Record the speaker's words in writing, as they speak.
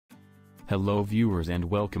Hello viewers and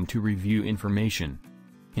welcome to Review Information.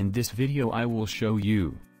 In this video I will show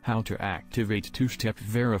you how to activate two-step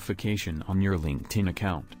verification on your LinkedIn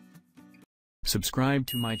account. Subscribe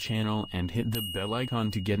to my channel and hit the bell icon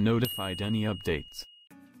to get notified any updates.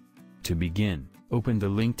 To begin, open the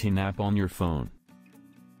LinkedIn app on your phone.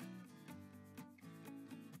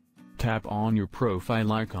 Tap on your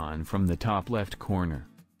profile icon from the top left corner.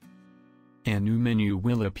 A new menu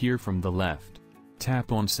will appear from the left.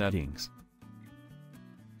 Tap on Settings.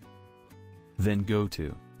 Then go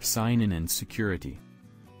to Sign in and Security.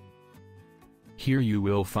 Here you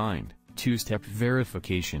will find two-step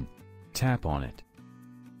verification. Tap on it.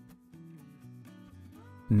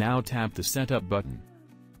 Now tap the Setup button.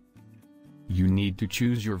 You need to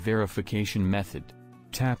choose your verification method.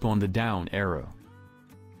 Tap on the down arrow.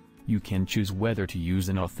 You can choose whether to use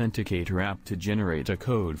an authenticator app to generate a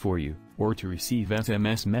code for you, or to receive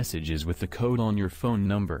SMS messages with the code on your phone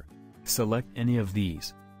number. Select any of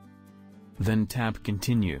these. Then tap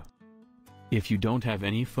Continue. If you don't have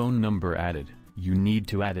any phone number added, you need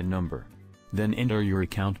to add a number. Then enter your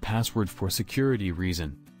account password for security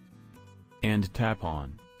reason. And tap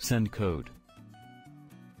on Send Code.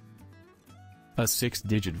 A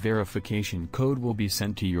 6-digit verification code will be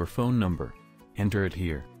sent to your phone number. Enter it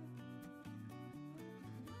here.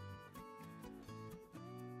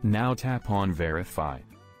 Now tap on Verify.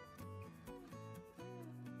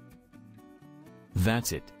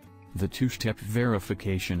 That's it. The two-step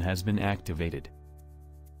verification has been activated.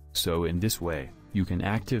 So in this way, you can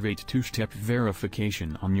activate two-step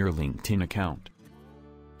verification on your LinkedIn account.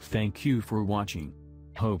 Thank you for watching.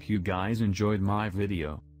 Hope you guys enjoyed my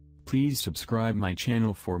video. Please subscribe my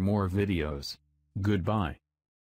channel for more videos. Goodbye.